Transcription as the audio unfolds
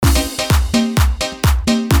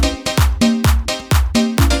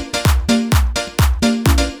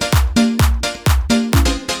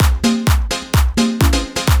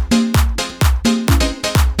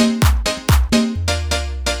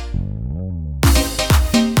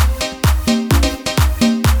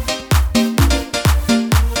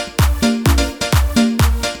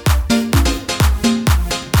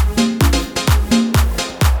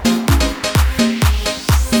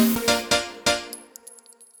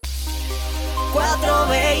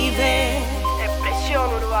4Babys. Expresión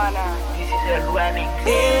urbana. This is el remix.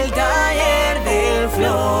 El taller del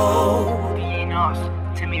flow. Minost,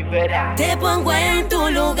 te mi verás. Te pongo en tu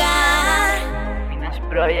lugar. Minost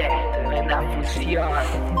Project, tremenda fusión.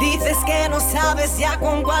 Dices que no sabes ya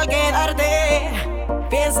con cuál quedarte.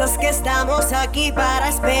 Piensas que estamos aquí para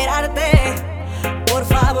esperarte. Por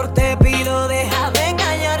favor te pido, deja de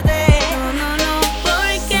engañarte. No,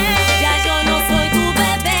 porque ya yo no soy tu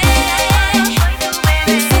bebé.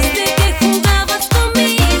 Pensaste que jugabas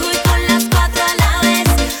conmigo y con las 4 a la vez.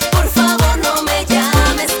 Por favor no me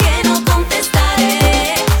llames que no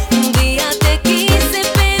contestaré. Un día te quise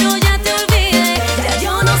pero ya te olvidé. Ya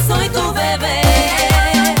yo no soy tu bebé.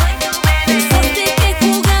 Pensaste que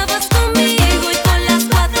jugabas conmigo y con las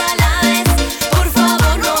 4 a la vez. Por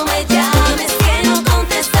favor no me llames que no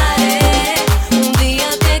contestaré. Un día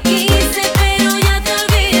te quise pero ya te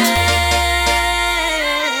olvidé.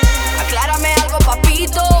 Aclárame algo,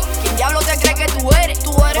 papito. ¿Quién diablo te cree que tú eres?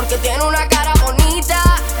 Porque tiene una cara bonita.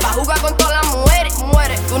 Va a jugar con todas las mujeres.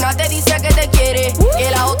 Que una te dice que te quiere,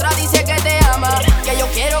 que la otra dice que te ama, que yo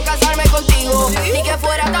quiero casarme contigo y que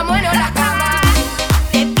fuera tan bueno en la cama.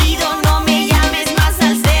 Te pido no me llames más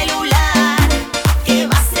al celular, que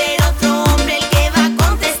va a ser otro hombre el que va a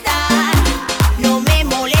contestar. No me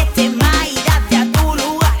molestes más y date a tu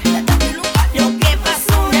lugar. Lo que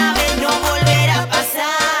pasó una vez no volverá a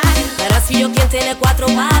pasar. Ahora si yo quien tiene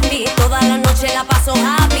 4Babys, toda la noche la paso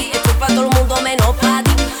happy. Esto es pa' todo el mundo menos pa'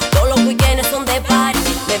 ti. Todos los weekends son de party.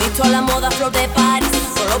 Me he visto a la moda flor de París.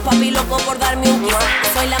 Son los papi locos por darme un kiss.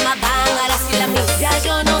 Soy la más bang, ahora sí la mix. Ya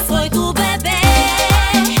yo no soy tu bebé.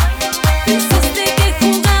 Pensaste que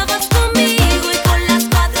jugabas conmigo y con las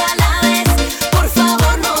 4 a la vez. Por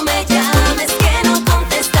favor no me llames que no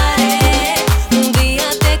contestaré. Un día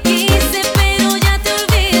te quise pero ya te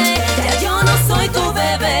olvidé. Ya yo no soy tu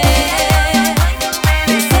bebé.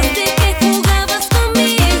 Pensaste que jugabas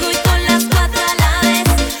conmigo y con las 4 a la vez.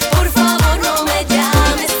 Por favor no me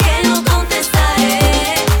llames que no contestaré.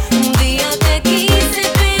 Un día te quise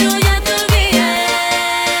pero ya te olvidé.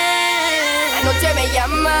 Anoche me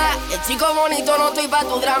llama, el chico bonito no estoy pa'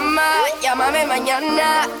 tu drama. Llámame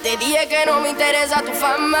mañana, te dije que no me interesa tu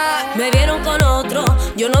fama. Me vieron con otro,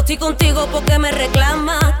 yo no estoy contigo porque me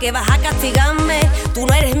reclama. Que vas a castigarme, tú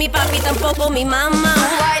no eres mi papi, tampoco mi mamá. Tú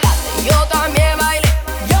bailaste, yo también bailé.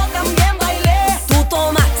 Yo también bailé. Tú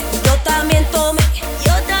tomaste, yo también tomé.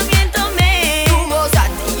 Yo también tomé. Tú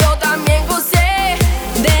gozaste, yo también gocé.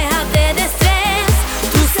 Déjate de estrés,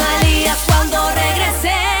 tú salías cuando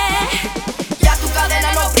regresé. Ya tu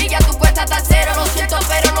cadena no brilla, tu cuesta está cero. Lo siento,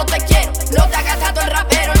 pero no te quiero. No te hagas tanto el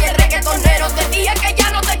rapero ni el reggaetonero. Te dije que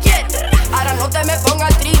ya no te quiero. Ahora no te me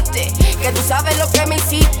pongas triste, que tú sabes lo que me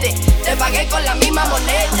hiciste. Te pagué con la misma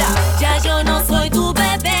moneda. Ya yo no soy tu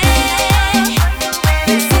bebé.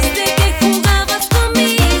 Pensaste que jugabas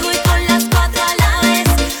conmigo y con las 4 a la vez.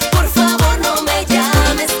 Por favor no me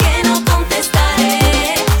llames que no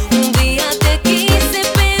contestaré. Un día te quise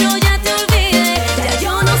pero ya te olvidé. Ya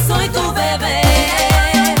yo no soy tu bebé.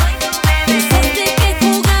 Pensaste que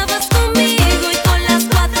jugabas conmigo y con las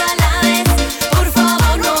 4 a la vez. Por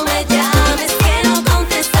favor no me llames que no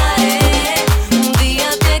contestaré. Un día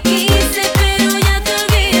te quise pero ya te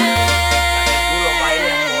olvidé. Puro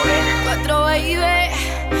baile, morena. 4Babys.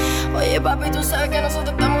 Oye papi, tú sabes que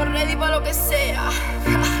nosotros estamos ready para lo que sea.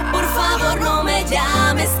 Por favor no me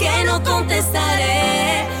llames que no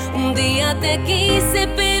contestaré. Un día te quise